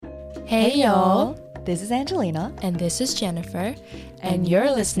Hey y'all, this is Angelina. and this is Jennifer, and you're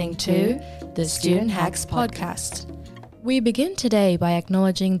listening to the Student Hacks Podcast. We begin today by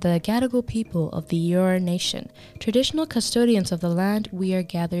acknowledging the Gadigal people of the Eora Nation, traditional custodians of the land we are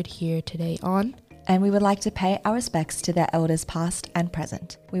gathered here today on. And we would like to pay our respects to their elders past and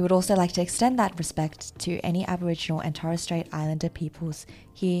present. We would also like to extend that respect to any Aboriginal and Torres Strait Islander peoples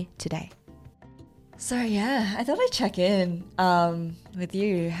here today. So yeah, I thought I'd check in with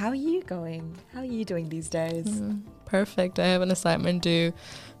you. How are you going? How are you doing these days? Perfect. I have an assignment due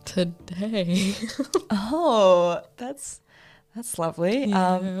today. Oh, that's lovely.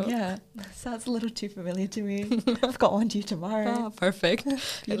 Yeah. Sounds a little too familiar to me. I've got one due tomorrow. Oh, perfect.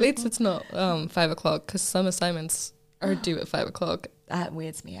 At least it's not 5 o'clock because some assignments are due at 5 o'clock. That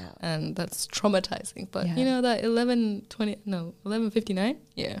weirds me out. And that's traumatizing. But Yeah. you know that 11:59?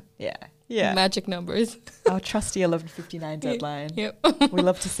 Yeah. Magic numbers. Our trusty 11:59 deadline. Yep. We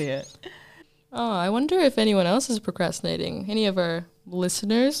love to see it. Oh, I wonder if anyone else is procrastinating. Any of our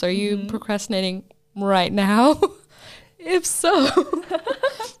listeners, are you procrastinating right now? If so,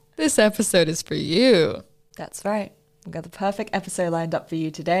 this episode is for you. That's right. We've got the perfect episode lined up for you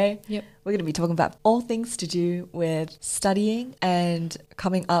today. Yep. We're going to be talking about all things to do with studying and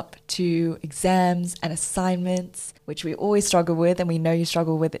coming up to exams and assignments, which we always struggle with, and we know you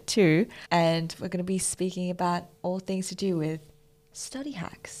struggle with it too. And we're going to be speaking about all things to do with study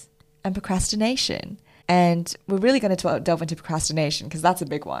hacks and procrastination. And we're really going to delve into procrastination because that's a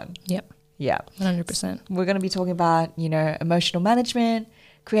big one. Yep. Yeah. 100%. We're going to be talking about, emotional management,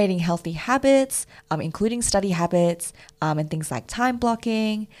 creating healthy habits, including study habits, and things like time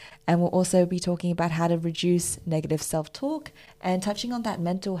blocking. And we'll also be talking about how to reduce negative self-talk and touching on that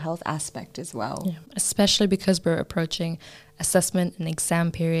mental health aspect as well. Yeah. Especially because we're approaching assessment and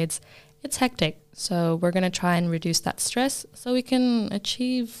exam periods. It's hectic. So we're going to try and reduce that stress so we can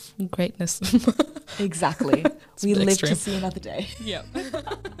achieve greatness. Exactly. We a bit live extreme. to see another day. Yep.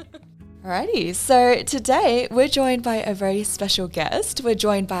 Alrighty, so today we're joined by a very special guest. We're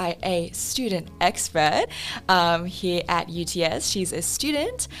joined by a student expert here at UTS. She's a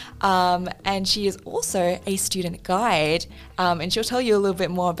student and she is also a student guide, and she'll tell you a little bit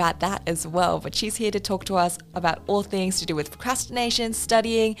more about that as well. But she's here to talk to us about all things to do with procrastination,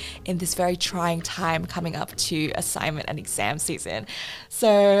 studying in this very trying time coming up to assignment and exam season.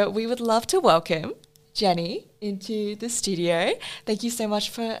 So we would love to welcome Jenny into the studio. Thank you so much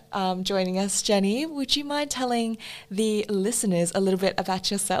for joining us, Jenny. Would you mind telling the listeners a little bit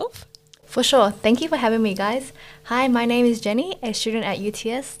about yourself? For sure. Thank you for having me, guys. Hi, my name is Jenny, a student at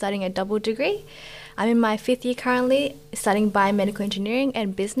UTS studying a double degree. I'm in my 5th year currently, studying biomedical engineering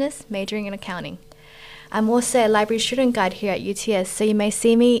and business, majoring in accounting. I'm also a library student guide here at UTS, so you may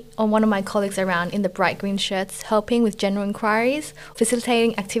see me or one of my colleagues around in the bright green shirts, helping with general inquiries,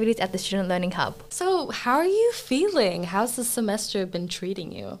 facilitating activities at the Student Learning Hub. So how are you feeling? How's the semester been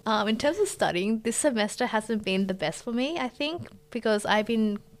treating you? In terms of studying, this semester hasn't been the best for me, I think, because I've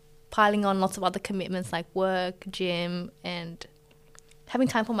been piling on lots of other commitments like work, gym, and having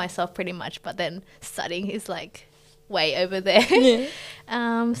time for myself pretty much, but then studying is like way over there. Yeah.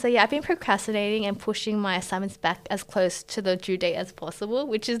 So I've been procrastinating and pushing my assignments back as close to the due date as possible,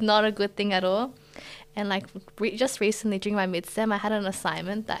 which is not a good thing at all. And just recently during my midsem, I had an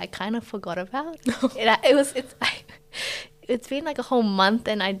assignment that I kind of forgot about. It's been like a whole month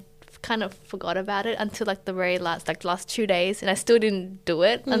and I kind of forgot about it until the very last 2 days, and I still didn't do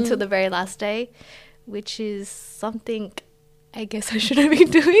it until the very last day, which is something I guess I shouldn't be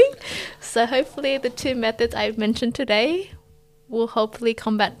doing. So hopefully the 2 methods I've mentioned today will hopefully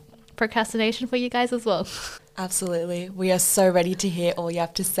combat procrastination for you guys as well. Absolutely. We are so ready to hear all you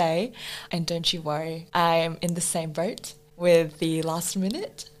have to say. And don't you worry, I'm in the same boat with the last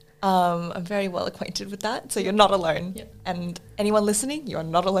minute. I'm very well acquainted with that, so you're not alone. Yep. And anyone listening, you're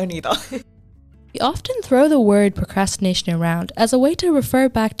not alone either. We often throw the word procrastination around as a way to refer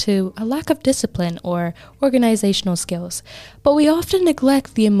back to a lack of discipline or organizational skills, but we often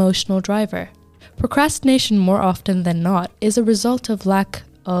neglect the emotional driver. Procrastination, more often than not, is a result of lack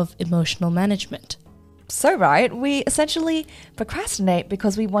of emotional management. So right, we essentially procrastinate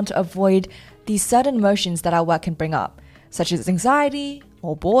because we want to avoid these certain emotions that our work can bring up, such as anxiety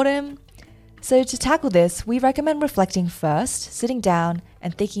or boredom. So to tackle this, we recommend reflecting first, sitting down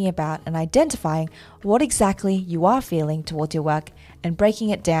and thinking about and identifying what exactly you are feeling towards your work and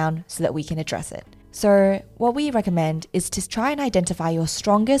breaking it down so that we can address it. So what we recommend is to try and identify your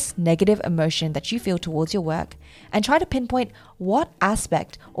strongest negative emotion that you feel towards your work and try to pinpoint what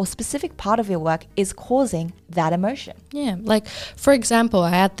aspect or specific part of your work is causing that emotion. Yeah, like for example, I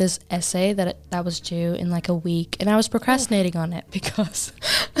had this essay that was due in like a week, and I was procrastinating on it because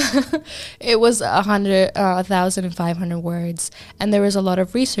it was 1,500 words, and there was a lot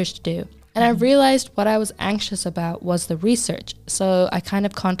of research to do. And I realized what I was anxious about was the research. So I kind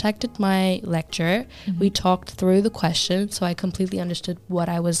of contacted my lecturer. We talked through the question, so I completely understood what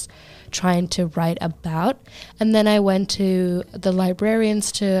I was trying to write about. And then I went to the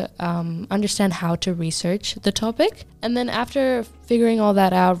librarians to understand how to research the topic. And then after figuring all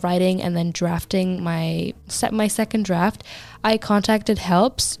that out, writing and then drafting my second draft, I contacted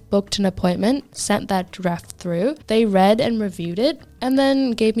Helps, booked an appointment, sent that draft through. They read and reviewed it, and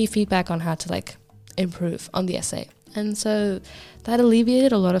then gave me feedback on how to like improve on the essay. And so that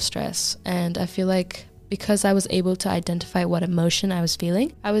alleviated a lot of stress. And I feel like because I was able to identify what emotion I was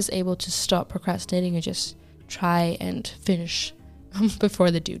feeling, I was able to stop procrastinating and just try and finish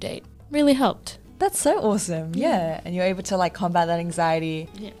before the due date. Really helped. That's so awesome. Yeah. And you're able to like combat that anxiety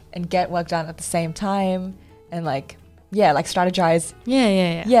and get work done at the same time and like strategize.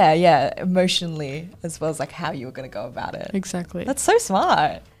 Yeah, emotionally as well as like how you were going to go about it. Exactly. That's so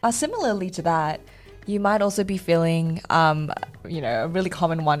smart. Similarly to that, you might also be feeling, a really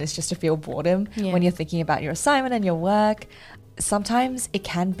common one is just to feel boredom when you're thinking about your assignment and your work. Sometimes it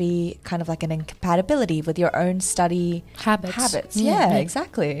can be kind of like an incompatibility with your own study habits. Yeah,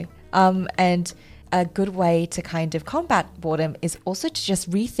 exactly. And a good way to kind of combat boredom is also to just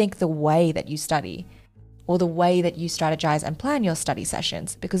rethink the way that you study, or the way that you strategize and plan your study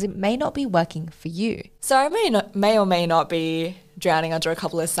sessions, because it may not be working for you. So I may or may not be drowning under a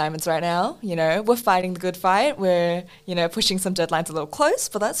couple of assignments right now. You know, we're fighting the good fight. We're, pushing some deadlines a little close,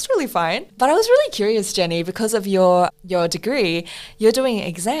 but that's really fine. But I was really curious, Jenny, because of your degree, you're doing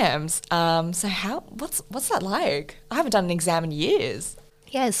exams. So what's that like? I haven't done an exam in years.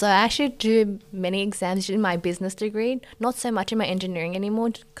 Yeah, so I actually do many exams in my business degree, not so much in my engineering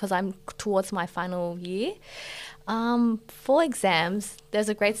anymore because I'm towards my final year. For exams, there's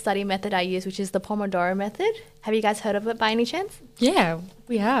a great study method I use, which is the Pomodoro method. Have you guys heard of it by any chance? Yeah,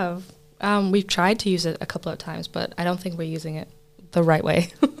 we have. We've tried to use it a couple of times, but I don't think we're using it the right way.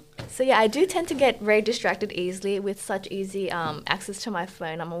 So yeah, I do tend to get very distracted easily with such easy access to my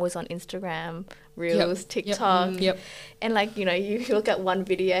phone. I'm always on Instagram, Reels, TikTok. And like, you look at one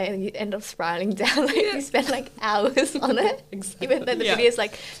video and you end up spiraling down. Like you spend like hours on it. Exactly. Even though the video is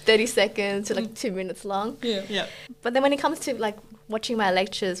like 30 seconds to like 2 minutes long. But then when it comes to like watching my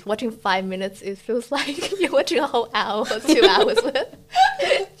lectures, watching 5 minutes, it feels like you're watching a whole hour or 2 hours worth.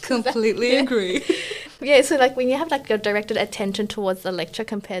 Completely agree. Yeah, so like when you have like your directed attention towards the lecture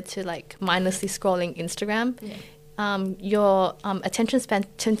compared to like mindlessly scrolling Instagram, your attention span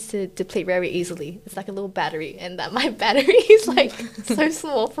tends to deplete very easily. It's like a little battery, and that my battery is like so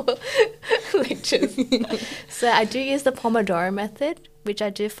small for lectures. So I do use the Pomodoro method, which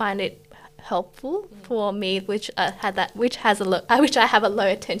I do find it helpful for me, which I have a low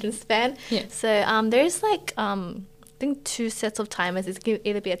attention span. So there's like I think 2 sets of timers. It can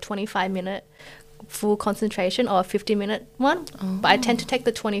either be a 25-minute full concentration or a 50-minute one. But I tend to take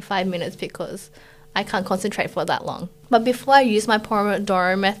the 25 minutes because I can't concentrate for that long. But before I use my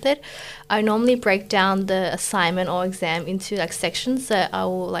Pomodoro method, I normally break down the assignment or exam into like sections. So I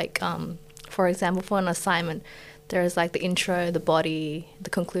will like, for example, for an assignment, there's like the intro, the body, the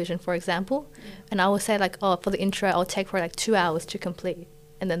conclusion, for example. And I will say like, for the intro, I'll take for like 2 hours to complete.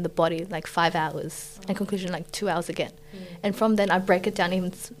 And then the body, like 5 hours. And conclusion, like 2 hours again. And from then, I break it down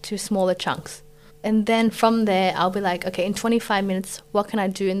even to smaller chunks. And then from there, I'll be like, okay, in 25 minutes, what can I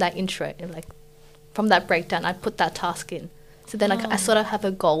do in that intro? And like, from that breakdown, I put that task in. So then I sort of have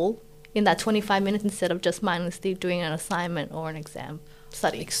a goal in that 25 minutes instead of just mindlessly doing an assignment or an exam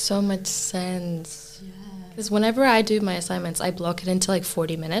study. Makes so much sense. Because whenever I do my assignments, I block it into like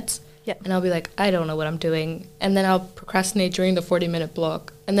 40 minutes. And I'll be like, I don't know what I'm doing. And then I'll procrastinate during the 40-minute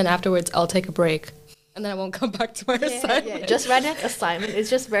block. And then afterwards, I'll take a break. And then I won't come back to my assignment. Just writing an assignment is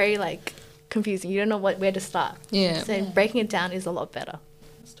just very like confusing. You don't know where to start. So breaking it down is a lot better.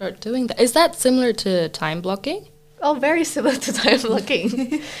 Start doing that. Is that similar to time blocking? Oh, very similar to time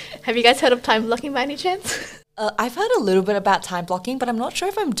blocking. Have you guys heard of time blocking by any chance? I've heard a little bit about time blocking, but I'm not sure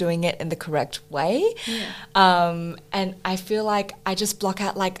if I'm doing it in the correct way. And I feel like I just block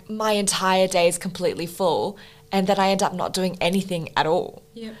out like my entire day is completely full, and then I end up not doing anything at all.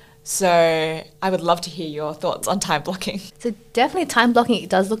 So I would love to hear your thoughts on time blocking. So definitely time blocking, it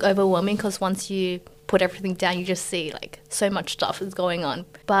does look overwhelming because once you put everything down, you just see like so much stuff is going on.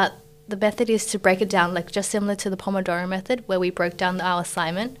 But the method is to break it down, like just similar to the Pomodoro method where we broke down our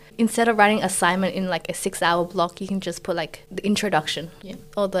assignment. Instead of writing assignment in like a 6-hour block, you can just put like the introduction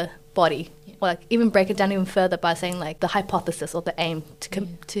or the body. Or like even break it down even further by saying like the hypothesis or the aim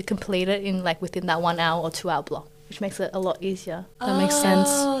to complete it in like within that 1 hour or 2 hour block, which makes it a lot easier. That makes sense.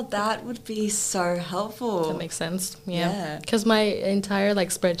 Oh, that would be so helpful. That makes sense. Yeah. Because my entire like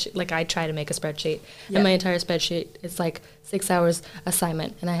spreadsheet, like I try to make a spreadsheet, and my entire spreadsheet is like 6 hours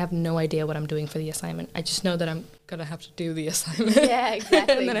assignment, and I have no idea what I'm doing for the assignment. I just know that I'm gonna have to do the assignment. Yeah,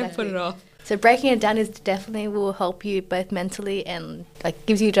 exactly. And then I put it off. So breaking it down is definitely will help you both mentally and like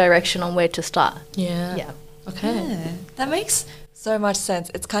gives you direction on where to start. Yeah. Yeah. Okay. Yeah, that makes so much sense.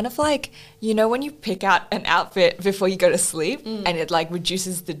 It's kind of like, you know, when you pick out an outfit before you go to sleep and it like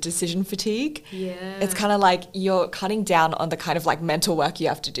reduces the decision fatigue. Yeah. It's kind of like you're cutting down on the kind of like mental work you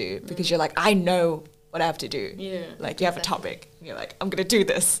have to do because you're like, I know what I have to do. Yeah. Like you have a topic and you're like, I'm going to do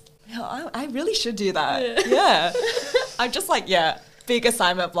this. Yeah, I really should do that. Yeah. I'm just like, big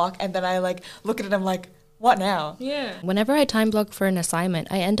assignment block. And then I like look at it and I'm like, what now? Yeah. Whenever I time block for an assignment,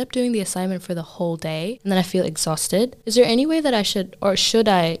 I end up doing the assignment for the whole day and then I feel exhausted. Is there any way that I should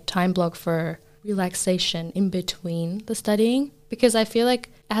I time block for relaxation in between the studying? Because I feel like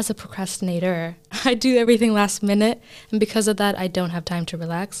as a procrastinator, I do everything last minute, and because of that, I don't have time to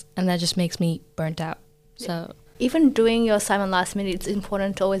relax, and that just makes me burnt out. So even doing your assignment last minute, it's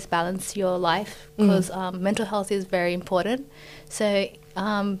important to always balance your life because mental health is very important. So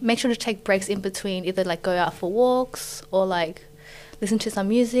make sure to take breaks in between, either like go out for walks or like listen to some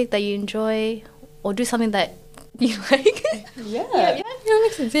music that you enjoy or do something that you like. Yeah. That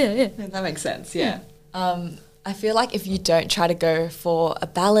makes sense. Yeah. That makes sense, yeah. I feel like if you don't try to go for a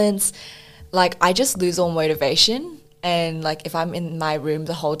balance, like I just lose all motivation. And like if I'm in my room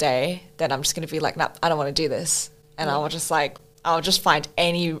the whole day, then I'm just going to be like, nah, I don't want to do this. And I'll just find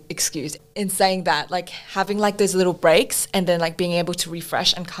any excuse. In saying that, like having like those little breaks and then like being able to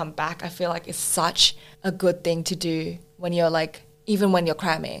refresh and come back, I feel like is such a good thing to do when you're like, even when you're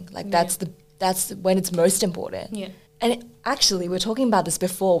cramming. Like that's when it's most important. Yeah. And actually, we were talking about this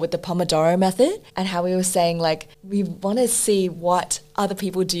before with the Pomodoro method and how we were saying like we want to see what other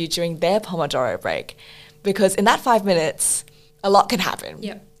people do during their Pomodoro break. Because in that 5 minutes, a lot can happen.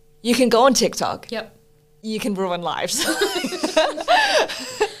 Yep. You can go on TikTok. Yep. You can ruin lives.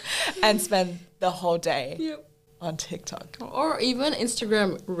 And spend the whole day on TikTok. Or even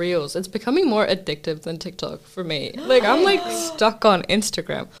Instagram Reels. It's becoming more addictive than TikTok for me. Like, I'm like stuck on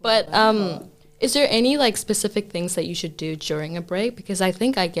Instagram. But is there any like specific things that you should do during a break? Because I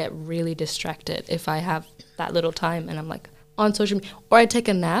think I get really distracted if I have that little time and I'm like on social media. Or I take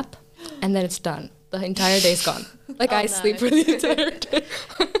a nap and then it's done. The entire day's gone. Like I sleep for the entire day.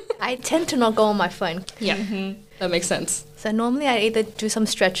 I tend to not go on my phone. Yeah, that makes sense. So normally I either do some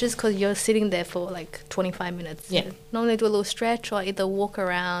stretches because you're sitting there for like 25 minutes. Yeah. So normally do a little stretch or either walk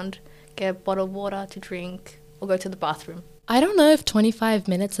around, get a bottle of water to drink or go to the bathroom. I don't know if 25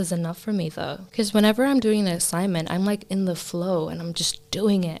 minutes is enough for me though. Because whenever I'm doing an assignment, I'm like in the flow and I'm just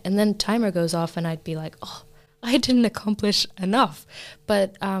doing it. And then timer goes off and I'd be like, oh, I didn't accomplish enough.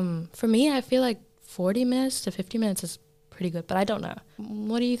 But for me, I feel like 40 minutes to 50 minutes is pretty good, but I don't know.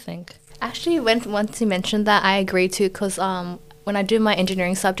 What do you think? Actually, once you mentioned that, I agree too, because when I do my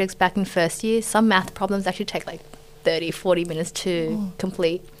engineering subjects back in first year, some math problems actually take like 30, 40 minutes to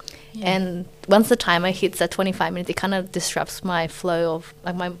complete. Yeah. And once the timer hits at 25 minutes, it kind of disrupts my flow of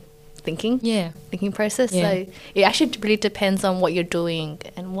like my thinking process. Yeah. So it actually really depends on what you're doing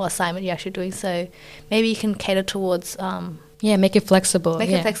and what assignment you're actually doing. So maybe you can cater towards... make it flexible.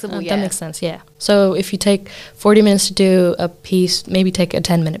 That makes sense, yeah. So if you take 40 minutes to do a piece, maybe take a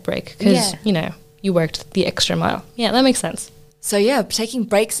 10-minute break because, you know, you worked the extra mile. Yeah, that makes sense. So yeah, taking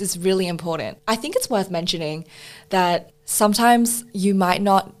breaks is really important. I think it's worth mentioning that sometimes you might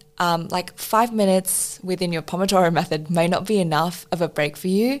not, like 5 minutes within your Pomodoro method may not be enough of a break for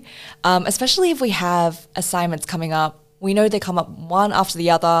you, especially if we have assignments coming up. We know they come up one after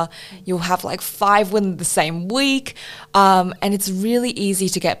the other. You'll have like 5 within the same week. And it's really easy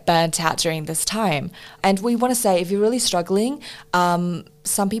to get burnt out during this time. And we want to say, if you're really struggling,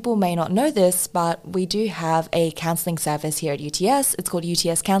 some people may not know this, but we do have a counselling service here at UTS. It's called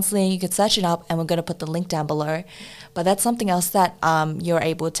UTS Counselling. You can search it up and we're going to put the link down below. But that's something else that you're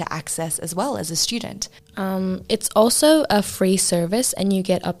able to access as well as a student. It's also a free service and you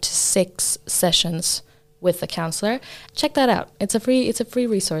get up to 6 sessions with the counselor. Check that out. It's a free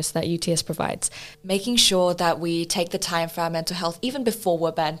resource that UTS provides. Making sure that we take the time for our mental health even before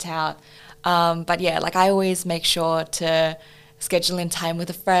we're burnt out. But yeah, like I always make sure to schedule in time with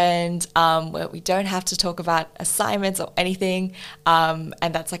a friend where we don't have to talk about assignments or anything. And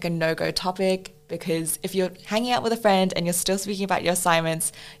that's like a no-go topic, because if you're hanging out with a friend and you're still speaking about your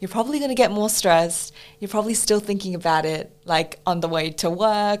assignments, you're probably going to get more stressed. You're probably still thinking about it like on the way to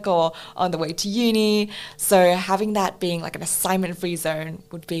work or on the way to uni. So having that being like an assignment-free zone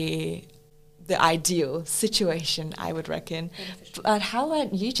would be the ideal situation, I would reckon. But how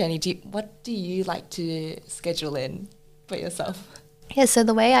about you, Jenny? What do you like to schedule in for yourself? Yeah, so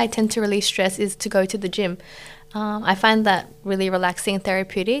the way I tend to release stress is to go to the gym. I find that really relaxing and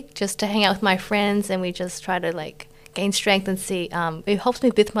therapeutic, just to hang out with my friends and we just try to like gain strength and see. It helps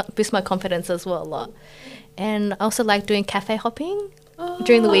me boost my confidence as well a lot. And I also like doing cafe hopping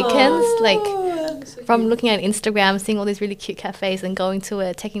during the weekends, like from looking at Instagram, seeing all these really cute cafes and going to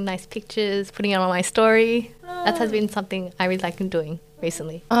it, taking nice pictures, putting it on my story. That has been something I really like doing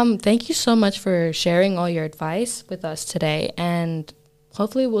recently. Thank you so much for sharing all your advice with us today, and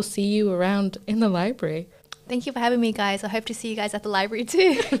hopefully we'll see you around in the library. Thank you for having me, guys. I hope to see you guys at the library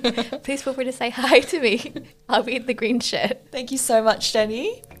too. Please feel free to say hi to me. I'll be in the green shirt. Thank you so much,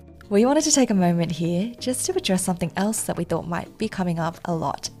 Jenny. We wanted to take a moment here just to address something else that we thought might be coming up a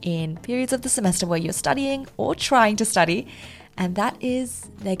lot in periods of the semester where you're studying or trying to study, and that is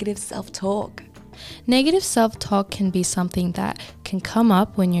negative self-talk. Negative self-talk can be something that can come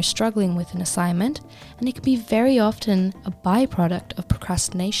up when you're struggling with an assignment, and it can be very often a byproduct of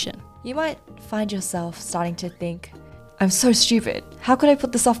procrastination. You might find yourself starting to think, I'm so stupid. How could I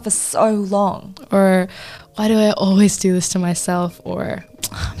put this off for so long? Or, why do I always do this to myself? Or,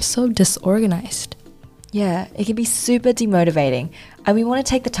 I'm so disorganized. Yeah, it can be super demotivating. And we want to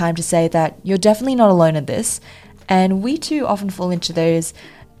take the time to say that you're definitely not alone in this. And we too often fall into those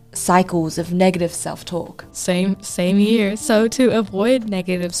cycles of negative self-talk. Same here. So to avoid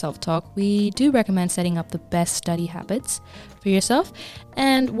negative self-talk, we do recommend setting up the best study habits for yourself.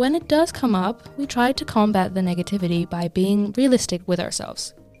 And when it does come up, we try to combat the negativity by being realistic with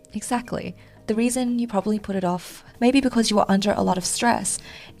ourselves. Exactly. The reason you probably put it off, maybe because you are under a lot of stress.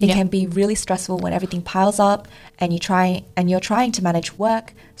 It can be really stressful when everything piles up and you're trying to manage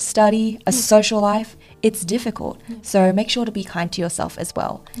work, study, a social life. It's difficult. So make sure to be kind to yourself as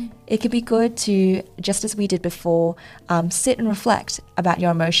well. It could be good to, just as we did before, sit and reflect about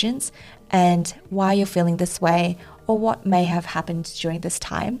your emotions and why you're feeling this way or what may have happened during this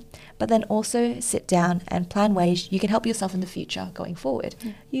time. But then also sit down and plan ways you can help yourself in the future going forward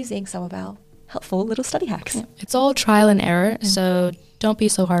using some of our helpful little study hacks. It's all trial and error, so don't be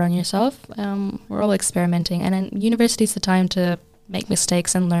so hard on yourself. We're all experimenting, and then university is the time to make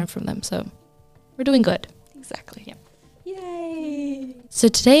mistakes and learn from them. So we're doing good. Exactly. Yay! So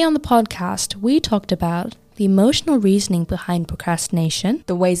today on the podcast, we talked about the emotional reasoning behind procrastination,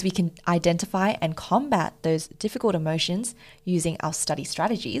 the ways we can identify and combat those difficult emotions using our study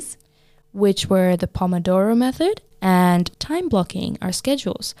strategies, which were the Pomodoro method and time blocking our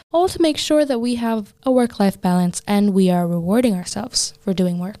schedules, all to make sure that we have a work-life balance and we are rewarding ourselves for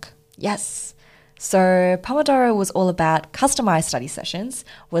doing work. Yes. So Pomodoro was all about customized study sessions,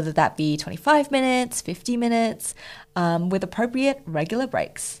 whether that be 25 minutes, 50 minutes, with appropriate regular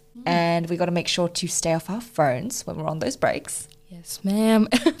breaks. And we got to make sure to stay off our phones when we're on those breaks. Yes, ma'am.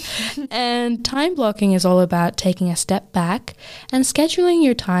 And time blocking is all about taking a step back and scheduling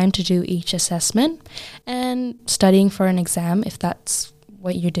your time to do each assessment and studying for an exam if that's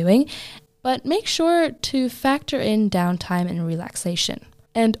what you're doing. But make sure to factor in downtime and relaxation.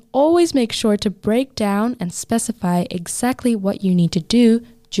 And always make sure to break down and specify exactly what you need to do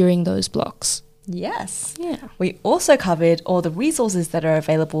during those blocks. Yes. Yeah. We also covered all the resources that are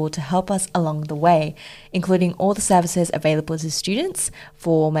available to help us along the way, including all the services available to students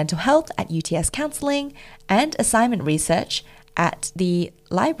for mental health at UTS Counselling and assignment research at the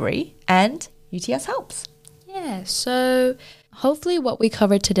library and UTS Helps. Yeah, so hopefully what we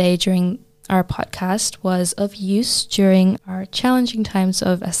covered today during our podcast was of use during our challenging times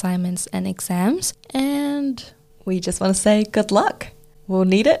of assignments and exams. And we just want to say good luck. We'll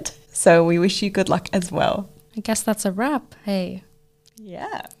need it. So we wish you good luck as well. I guess that's a wrap. Hey.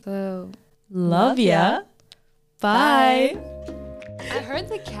 Yeah. So, love ya. Bye. I heard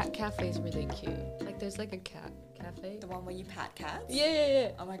the cat cafe is really cute. Like there's like a cat cafe. The one where you pat cats?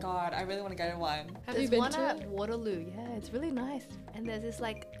 Yeah. Oh my god, I really want to go to one. Have There's you been one to at it? Waterloo. Yeah, it's really nice. And there's this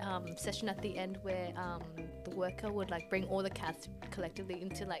like session at the end where the worker would like bring all the cats collectively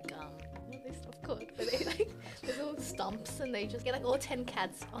into like what are they stuff called? Where they like there's little stumps and they just get like all 10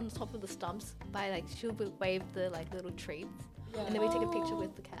 cats on the top of the stumps by like she'll wave the like little treats. Yeah. And then we take a picture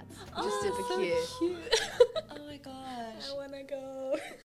with the cats. Which is super so cute. cute. Oh my gosh. I wanna go.